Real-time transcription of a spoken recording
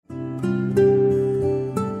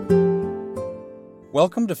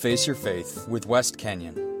Welcome to Face Your Faith with West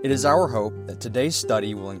Kenyon. It is our hope that today's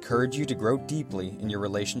study will encourage you to grow deeply in your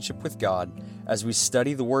relationship with God as we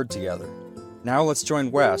study the Word together. Now let's join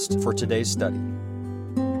West for today's study.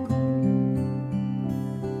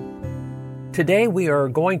 Today we are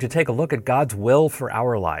going to take a look at God's will for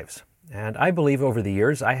our lives. And I believe over the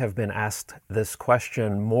years I have been asked this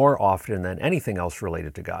question more often than anything else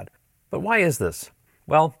related to God. But why is this?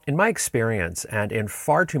 Well, in my experience, and in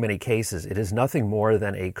far too many cases, it is nothing more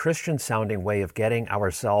than a Christian-sounding way of getting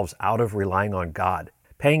ourselves out of relying on God,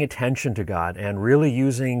 paying attention to God, and really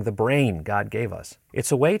using the brain God gave us.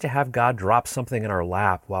 It's a way to have God drop something in our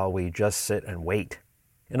lap while we just sit and wait.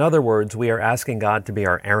 In other words, we are asking God to be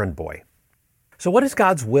our errand boy. So what is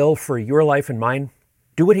God's will for your life and mine?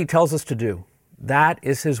 Do what He tells us to do. That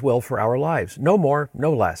is His will for our lives. No more,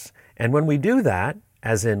 no less. And when we do that,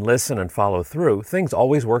 as in listen and follow through, things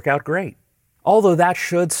always work out great. Although that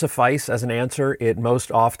should suffice as an answer, it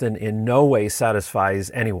most often in no way satisfies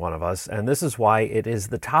any one of us, and this is why it is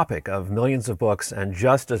the topic of millions of books and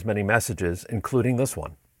just as many messages, including this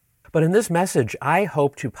one. But in this message, I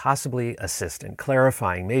hope to possibly assist in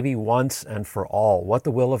clarifying, maybe once and for all, what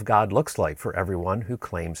the will of God looks like for everyone who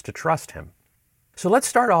claims to trust Him. So let's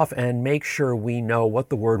start off and make sure we know what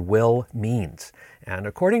the word will means. And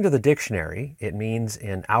according to the dictionary, it means,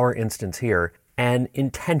 in our instance here, an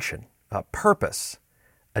intention, a purpose,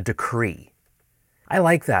 a decree. I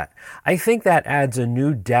like that. I think that adds a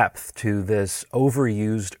new depth to this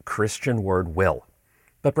overused Christian word will.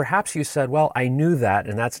 But perhaps you said, well, I knew that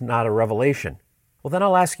and that's not a revelation. Well, then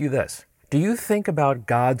I'll ask you this. Do you think about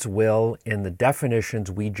God's will in the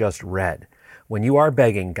definitions we just read when you are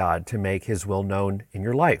begging God to make His will known in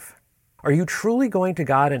your life? Are you truly going to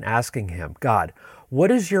God and asking Him, God, what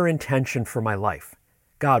is your intention for my life?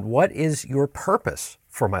 God, what is your purpose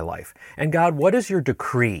for my life? And God, what is your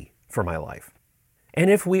decree for my life? And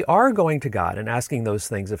if we are going to God and asking those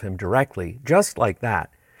things of Him directly, just like that,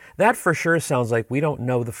 that for sure sounds like we don't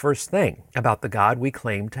know the first thing about the God we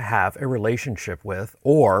claim to have a relationship with,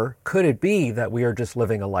 or could it be that we are just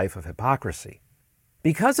living a life of hypocrisy?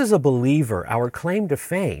 Because as a believer, our claim to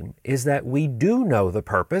fame is that we do know the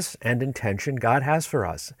purpose and intention God has for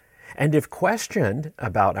us. And if questioned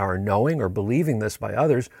about our knowing or believing this by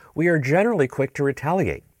others, we are generally quick to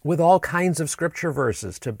retaliate with all kinds of scripture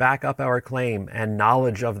verses to back up our claim and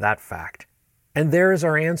knowledge of that fact. And there is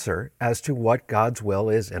our answer as to what God's will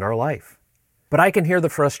is in our life. But I can hear the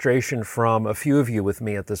frustration from a few of you with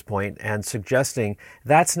me at this point and suggesting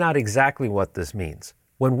that's not exactly what this means.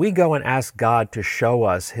 When we go and ask God to show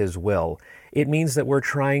us His will, it means that we're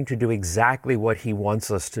trying to do exactly what He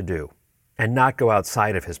wants us to do and not go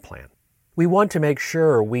outside of His plan. We want to make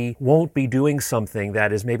sure we won't be doing something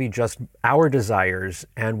that is maybe just our desires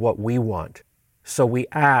and what we want. So we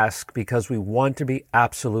ask because we want to be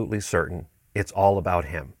absolutely certain it's all about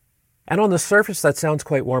Him. And on the surface, that sounds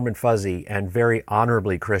quite warm and fuzzy and very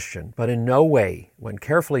honorably Christian, but in no way, when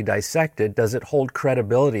carefully dissected, does it hold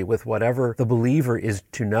credibility with whatever the believer is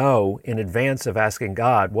to know in advance of asking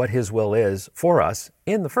God what His will is for us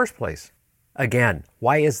in the first place. Again,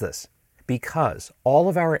 why is this? Because all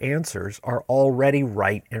of our answers are already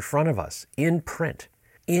right in front of us, in print,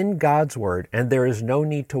 in God's Word, and there is no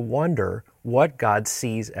need to wonder what God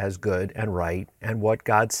sees as good and right and what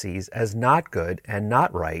God sees as not good and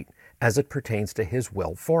not right as it pertains to His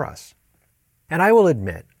will for us. And I will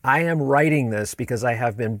admit, I am writing this because I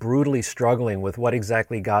have been brutally struggling with what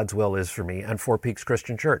exactly God's will is for me and for Peaks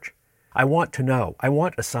Christian Church. I want to know. I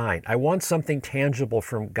want a sign. I want something tangible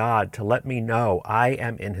from God to let me know I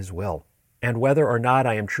am in His will, and whether or not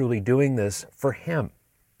I am truly doing this for Him.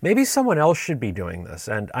 Maybe someone else should be doing this,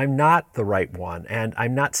 and I'm not the right one, and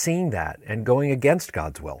I'm not seeing that and going against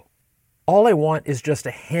God's will. All I want is just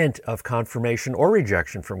a hint of confirmation or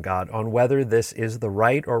rejection from God on whether this is the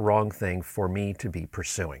right or wrong thing for me to be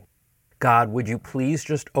pursuing. God, would you please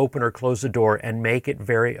just open or close the door and make it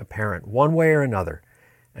very apparent, one way or another?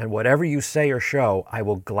 And whatever you say or show, I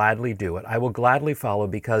will gladly do it. I will gladly follow,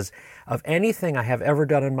 because of anything I have ever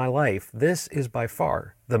done in my life, this is by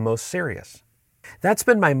far the most serious. That's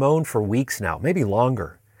been my moan for weeks now, maybe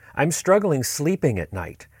longer. I'm struggling sleeping at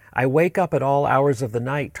night. I wake up at all hours of the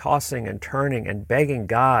night, tossing and turning and begging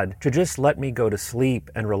God to just let me go to sleep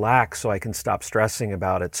and relax so I can stop stressing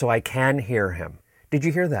about it, so I can hear Him. Did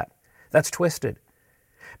you hear that? That's twisted.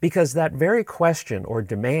 Because that very question or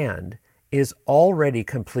demand is already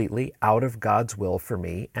completely out of God's will for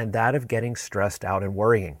me and that of getting stressed out and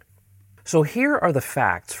worrying. So here are the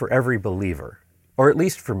facts for every believer, or at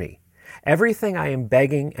least for me. Everything I am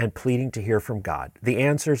begging and pleading to hear from God, the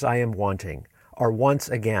answers I am wanting, are once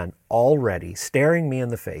again already staring me in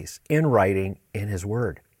the face in writing in His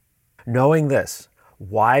Word. Knowing this,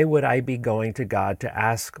 why would I be going to God to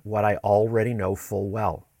ask what I already know full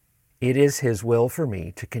well? It is His will for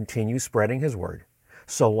me to continue spreading His Word,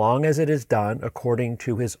 so long as it is done according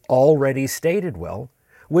to His already stated will,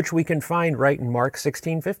 which we can find right in Mark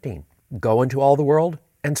 16:15. Go into all the world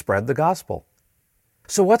and spread the gospel.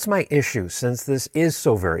 So what's my issue, since this is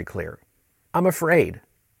so very clear? I'm afraid.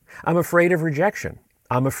 I'm afraid of rejection.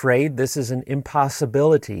 I'm afraid this is an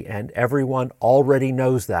impossibility, and everyone already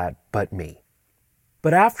knows that but me.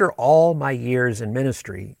 But after all my years in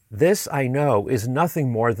ministry, this I know is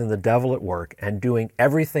nothing more than the devil at work and doing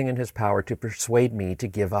everything in his power to persuade me to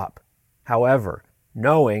give up. However,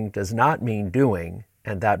 knowing does not mean doing,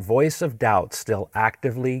 and that voice of doubt still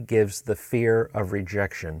actively gives the fear of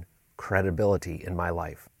rejection credibility in my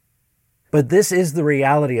life. But this is the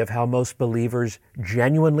reality of how most believers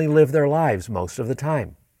genuinely live their lives most of the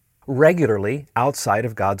time, regularly outside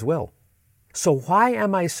of God's will. So why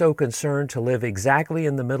am I so concerned to live exactly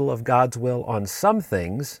in the middle of God's will on some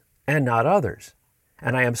things and not others?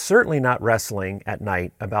 And I am certainly not wrestling at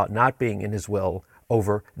night about not being in His will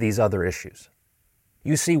over these other issues.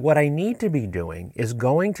 You see, what I need to be doing is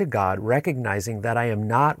going to God recognizing that I am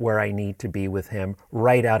not where I need to be with Him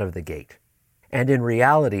right out of the gate. And in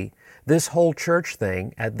reality, this whole church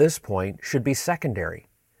thing at this point should be secondary.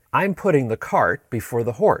 I'm putting the cart before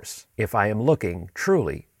the horse if I am looking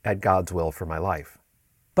truly at God's will for my life.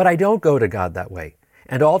 But I don't go to God that way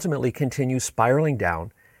and ultimately continue spiraling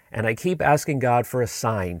down, and I keep asking God for a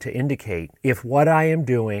sign to indicate if what I am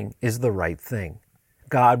doing is the right thing.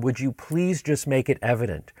 God, would you please just make it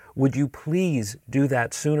evident? Would you please do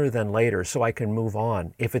that sooner than later so I can move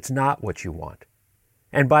on if it's not what you want?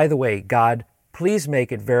 And by the way, God, please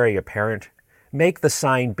make it very apparent. Make the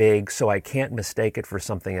sign big so I can't mistake it for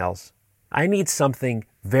something else. I need something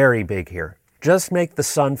very big here. Just make the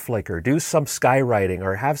sun flicker, do some skywriting,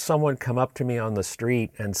 or have someone come up to me on the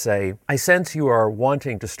street and say, I sense you are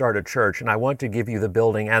wanting to start a church and I want to give you the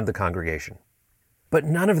building and the congregation. But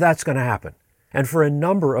none of that's going to happen, and for a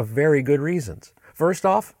number of very good reasons. First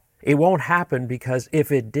off, it won't happen because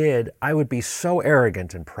if it did, I would be so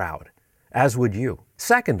arrogant and proud, as would you.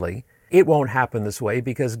 Secondly, it won't happen this way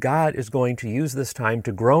because God is going to use this time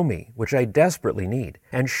to grow me, which I desperately need,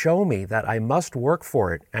 and show me that I must work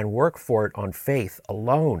for it and work for it on faith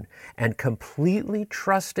alone and completely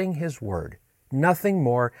trusting His Word. Nothing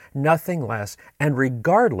more, nothing less, and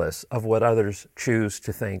regardless of what others choose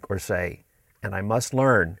to think or say. And I must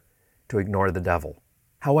learn to ignore the devil.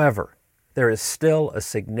 However, there is still a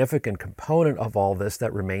significant component of all this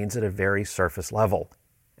that remains at a very surface level.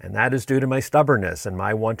 And that is due to my stubbornness and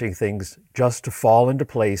my wanting things just to fall into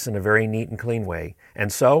place in a very neat and clean way.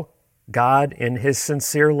 And so, God, in His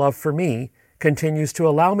sincere love for me, continues to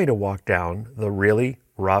allow me to walk down the really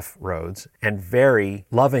rough roads and very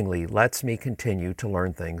lovingly lets me continue to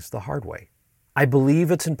learn things the hard way. I believe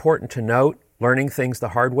it's important to note learning things the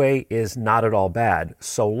hard way is not at all bad,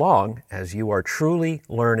 so long as you are truly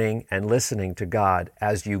learning and listening to God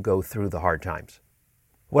as you go through the hard times.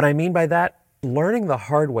 What I mean by that, learning the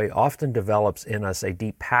hard way often develops in us a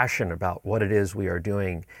deep passion about what it is we are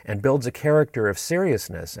doing and builds a character of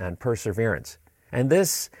seriousness and perseverance. And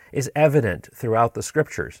this is evident throughout the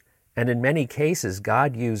Scriptures. And in many cases,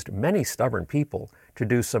 God used many stubborn people to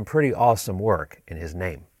do some pretty awesome work in His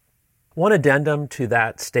name. One addendum to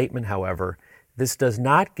that statement, however, this does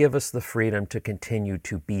not give us the freedom to continue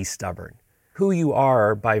to be stubborn. Who you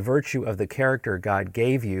are by virtue of the character God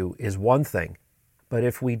gave you is one thing. But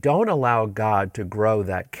if we don't allow God to grow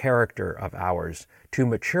that character of ours to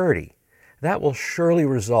maturity, that will surely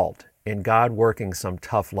result in God working some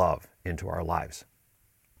tough love into our lives.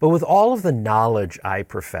 But with all of the knowledge I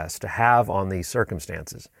profess to have on these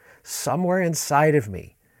circumstances, somewhere inside of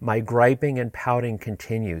me, my griping and pouting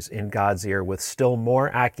continues in God's ear with still more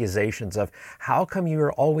accusations of, how come you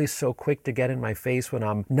are always so quick to get in my face when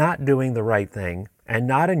I'm not doing the right thing and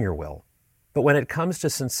not in your will? But when it comes to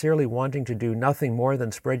sincerely wanting to do nothing more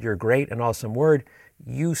than spread your great and awesome word,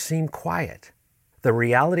 you seem quiet. The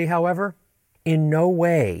reality, however, in no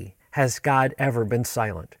way has God ever been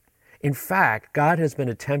silent. In fact, God has been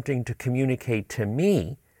attempting to communicate to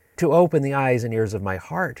me, to open the eyes and ears of my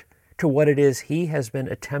heart to what it is He has been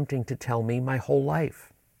attempting to tell me my whole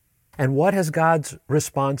life. And what has God's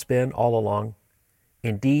response been all along?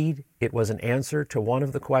 Indeed, it was an answer to one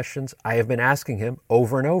of the questions I have been asking Him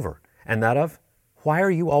over and over. And that of, why are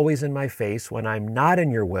you always in my face when I'm not in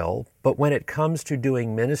your will, but when it comes to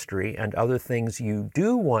doing ministry and other things you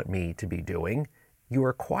do want me to be doing, you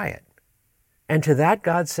are quiet? And to that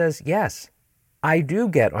God says, yes, I do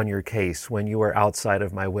get on your case when you are outside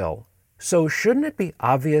of my will. So shouldn't it be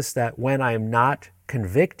obvious that when I'm not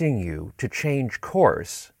convicting you to change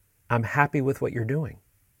course, I'm happy with what you're doing?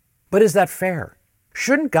 But is that fair?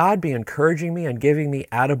 Shouldn't God be encouraging me and giving me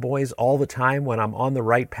attaboys all the time when I'm on the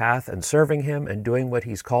right path and serving Him and doing what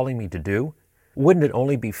He's calling me to do? Wouldn't it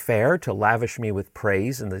only be fair to lavish me with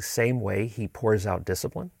praise in the same way He pours out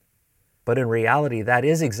discipline? But in reality, that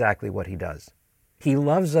is exactly what He does. He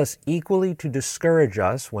loves us equally to discourage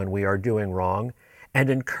us when we are doing wrong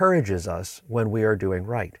and encourages us when we are doing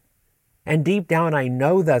right. And deep down, I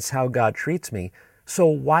know that's how God treats me, so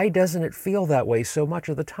why doesn't it feel that way so much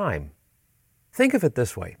of the time? Think of it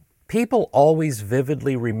this way. People always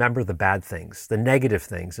vividly remember the bad things, the negative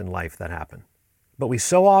things in life that happen. But we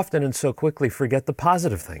so often and so quickly forget the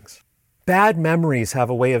positive things. Bad memories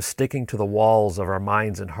have a way of sticking to the walls of our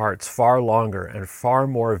minds and hearts far longer and far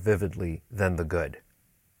more vividly than the good.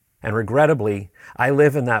 And regrettably, I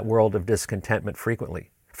live in that world of discontentment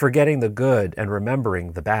frequently, forgetting the good and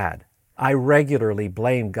remembering the bad. I regularly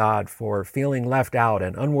blame God for feeling left out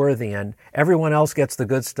and unworthy, and everyone else gets the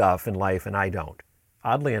good stuff in life and I don't.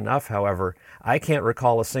 Oddly enough, however, I can't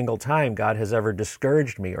recall a single time God has ever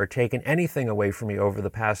discouraged me or taken anything away from me over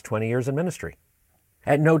the past 20 years in ministry.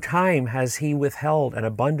 At no time has He withheld an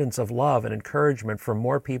abundance of love and encouragement from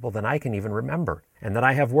more people than I can even remember and that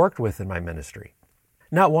I have worked with in my ministry.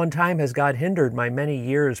 Not one time has God hindered my many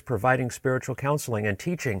years providing spiritual counseling and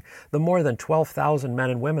teaching the more than 12,000 men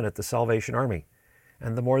and women at the Salvation Army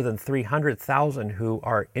and the more than 300,000 who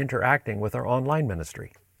are interacting with our online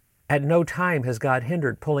ministry. At no time has God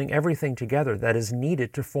hindered pulling everything together that is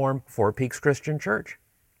needed to form Four Peaks Christian Church.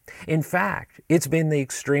 In fact, it's been the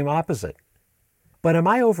extreme opposite. But am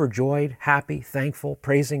I overjoyed, happy, thankful,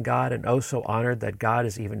 praising God, and oh so honored that God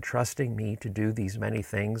is even trusting me to do these many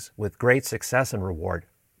things with great success and reward?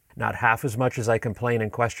 Not half as much as I complain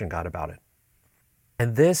and question God about it.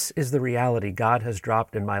 And this is the reality God has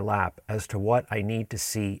dropped in my lap as to what I need to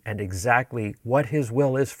see and exactly what His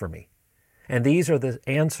will is for me. And these are the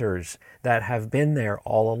answers that have been there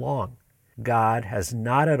all along. God has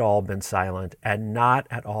not at all been silent and not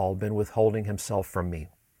at all been withholding Himself from me.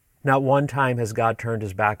 Not one time has God turned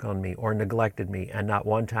His back on me or neglected me, and not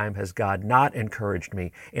one time has God not encouraged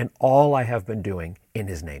me in all I have been doing in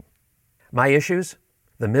His name. My issues,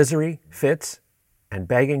 the misery, fits, and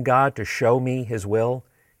begging God to show me His will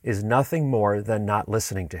is nothing more than not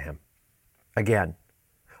listening to Him. Again,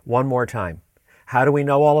 one more time. How do we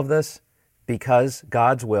know all of this? Because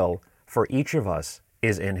God's will for each of us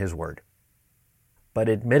is in His Word. But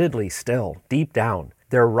admittedly still, deep down,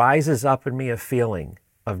 there rises up in me a feeling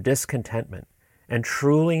of discontentment and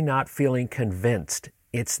truly not feeling convinced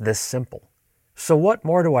it's this simple. So what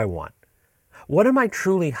more do I want? What am I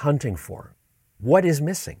truly hunting for? What is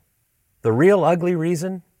missing? The real ugly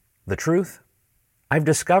reason? The truth? I've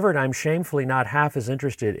discovered I'm shamefully not half as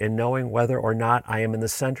interested in knowing whether or not I am in the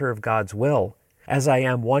center of God's will as I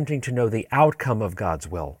am wanting to know the outcome of God's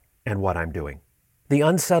will and what I'm doing. The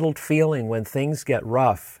unsettled feeling when things get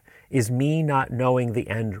rough is me not knowing the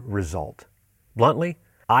end result. Bluntly,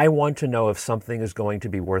 I want to know if something is going to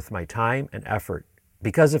be worth my time and effort,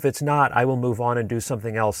 because if it's not, I will move on and do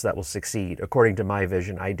something else that will succeed, according to my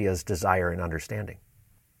vision, ideas, desire, and understanding.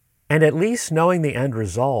 And at least knowing the end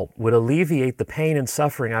result would alleviate the pain and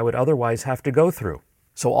suffering I would otherwise have to go through.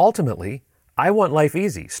 So ultimately, I want life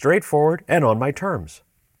easy, straightforward, and on my terms.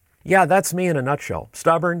 Yeah, that's me in a nutshell.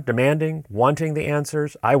 Stubborn, demanding, wanting the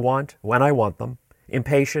answers I want when I want them,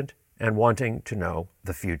 impatient, and wanting to know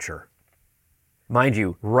the future. Mind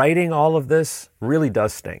you, writing all of this really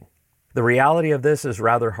does sting. The reality of this is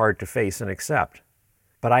rather hard to face and accept.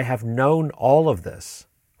 But I have known all of this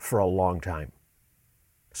for a long time.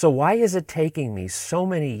 So why is it taking me so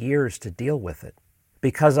many years to deal with it?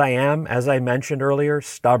 Because I am, as I mentioned earlier,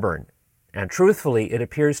 stubborn. And truthfully, it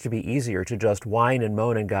appears to be easier to just whine and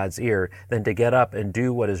moan in God's ear than to get up and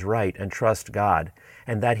do what is right and trust God,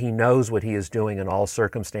 and that He knows what He is doing in all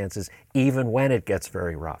circumstances, even when it gets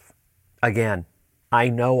very rough. Again, I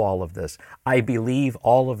know all of this. I believe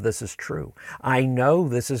all of this is true. I know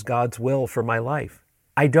this is God's will for my life.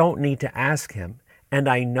 I don't need to ask Him, and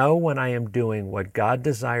I know when I am doing what God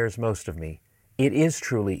desires most of me, it is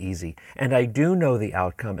truly easy, and I do know the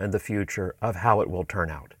outcome and the future of how it will turn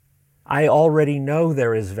out. I already know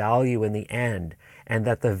there is value in the end, and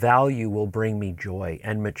that the value will bring me joy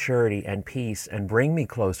and maturity and peace and bring me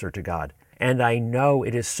closer to God. And I know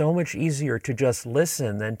it is so much easier to just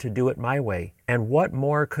listen than to do it my way. And what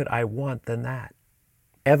more could I want than that?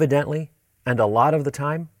 Evidently, and a lot of the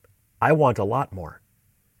time, I want a lot more.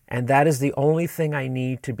 And that is the only thing I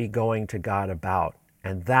need to be going to God about,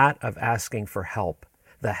 and that of asking for help,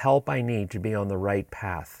 the help I need to be on the right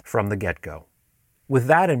path from the get-go. With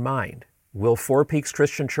that in mind, will Four Peaks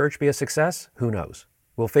Christian Church be a success? Who knows?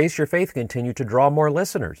 Will Face Your Faith continue to draw more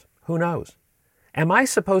listeners? Who knows? Am I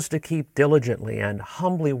supposed to keep diligently and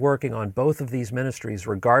humbly working on both of these ministries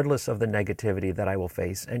regardless of the negativity that I will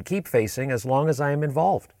face and keep facing as long as I am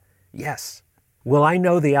involved? Yes. Will I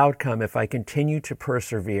know the outcome if I continue to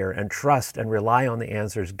persevere and trust and rely on the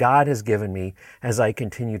answers God has given me as I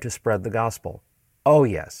continue to spread the gospel? Oh,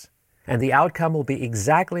 yes. And the outcome will be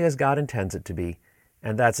exactly as God intends it to be,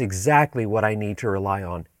 and that's exactly what I need to rely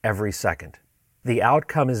on every second. The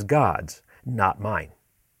outcome is God's, not mine.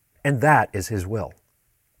 And that is His will.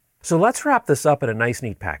 So let's wrap this up in a nice,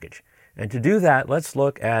 neat package. And to do that, let's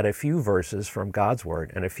look at a few verses from God's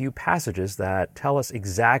Word and a few passages that tell us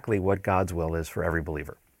exactly what God's will is for every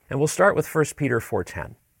believer. And we'll start with 1 Peter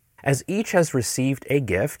 4:10. As each has received a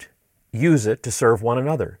gift, use it to serve one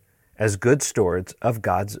another as good stewards of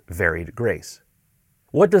God's varied grace.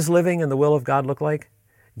 What does living in the will of God look like?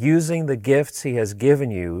 Using the gifts He has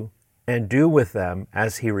given you and do with them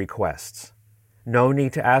as He requests. No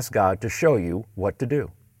need to ask God to show you what to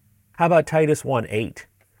do. How about Titus 1:8?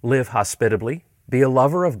 Live hospitably, be a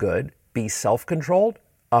lover of good, be self-controlled,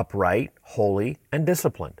 upright, holy, and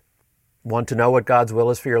disciplined. Want to know what God's will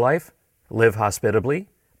is for your life? Live hospitably,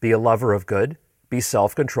 be a lover of good, be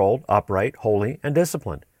self-controlled, upright, holy, and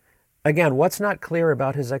disciplined. Again, what's not clear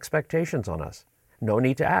about His expectations on us? No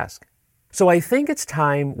need to ask. So I think it's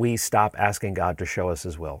time we stop asking God to show us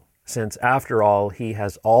His will, since after all, He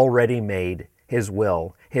has already made His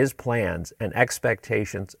will, His plans, and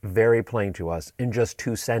expectations very plain to us in just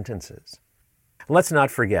 2 sentences. Let's not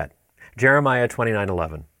forget Jeremiah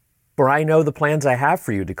 29:11. For I know the plans I have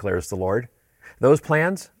for you, declares the Lord. Those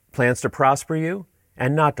plans to prosper you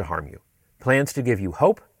and not to harm you, plans to give you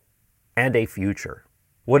hope and a future.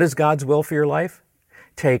 What is God's will for your life?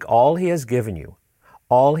 Take all He has given you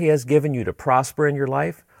to prosper in your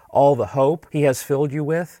life, all the hope He has filled you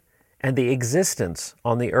with, and the existence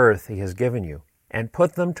on the earth He has given you, and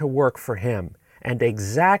put them to work for Him, and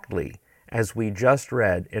exactly as we just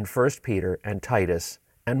read in 1 Peter and Titus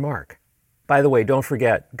and Mark. By the way, don't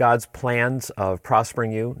forget, God's plans of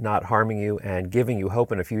prospering you, not harming you, and giving you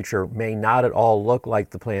hope in a future may not at all look like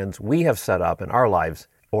the plans we have set up in our lives,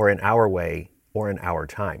 or in our way, or in our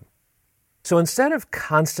time. So instead of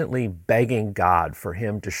constantly begging God for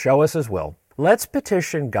Him to show us His will, let's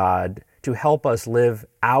petition God to help us live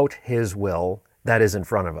out His will that is in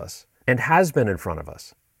front of us and has been in front of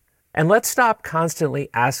us. And let's stop constantly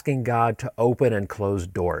asking God to open and close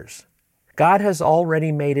doors. God has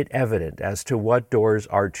already made it evident as to what doors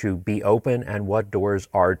are to be open and what doors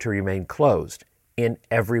are to remain closed in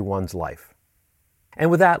everyone's life. And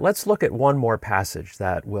with that, let's look at one more passage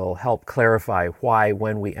that will help clarify why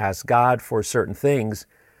when we ask God for certain things,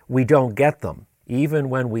 we don't get them, even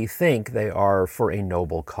when we think they are for a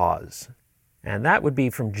noble cause. And that would be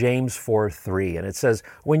from James 4:3. And it says,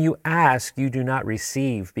 when you ask, you do not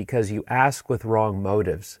receive because you ask with wrong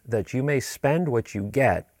motives, that you may spend what you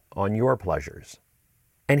get on your pleasures.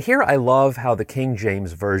 And here I love how the King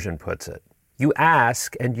James Version puts it. You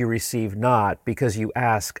ask and you receive not because you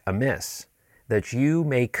ask amiss, that you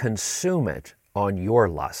may consume it on your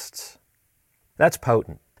lusts. That's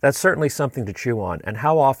potent. That's certainly something to chew on. And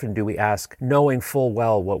how often do we ask, knowing full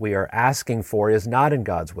well what we are asking for is not in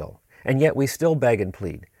God's will, and yet we still beg and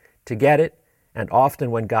plead to get it, and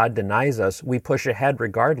often when God denies us, we push ahead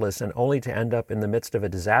regardless and only to end up in the midst of a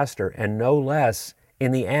disaster, and no less,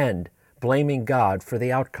 in the end, blaming God for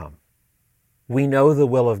the outcome. We know the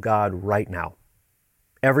will of God right now.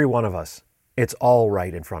 Every one of us. It's all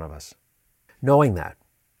right in front of us. Knowing that,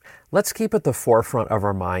 let's keep at the forefront of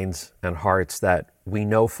our minds and hearts that we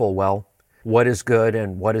know full well what is good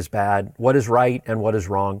and what is bad, what is right and what is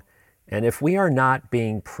wrong. And if we are not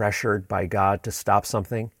being pressured by God to stop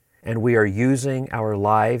something, and we are using our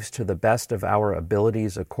lives to the best of our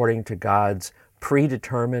abilities according to God's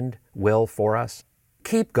predetermined will for us,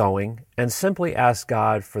 keep going and simply ask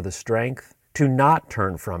God for the strength to not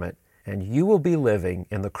turn from it, and you will be living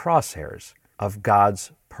in the crosshairs of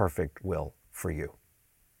God's perfect will for you.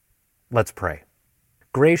 Let's pray.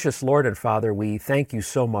 Gracious Lord and Father, we thank you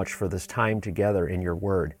so much for this time together in your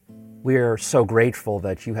word. We are so grateful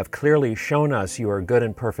that you have clearly shown us your good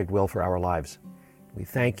and perfect will for our lives. We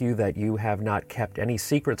thank you that you have not kept any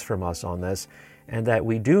secrets from us on this, and that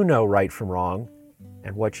we do know right from wrong,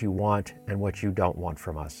 and what you want and what you don't want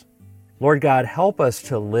from us. Lord God, help us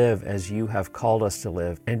to live as you have called us to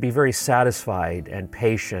live, and be very satisfied and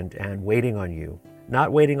patient and waiting on you,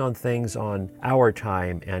 not waiting on things on our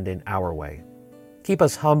time and in our way. Keep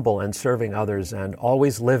us humble and serving others and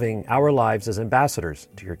always living our lives as ambassadors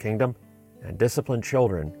to your kingdom and disciplined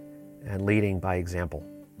children and leading by example.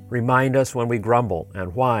 Remind us when we grumble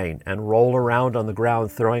and whine and roll around on the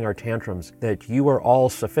ground throwing our tantrums that you are all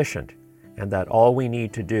sufficient and that all we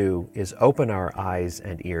need to do is open our eyes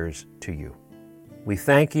and ears to you. We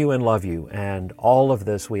thank you and love you, and all of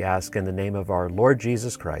this we ask in the name of our Lord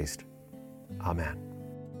Jesus Christ. Amen.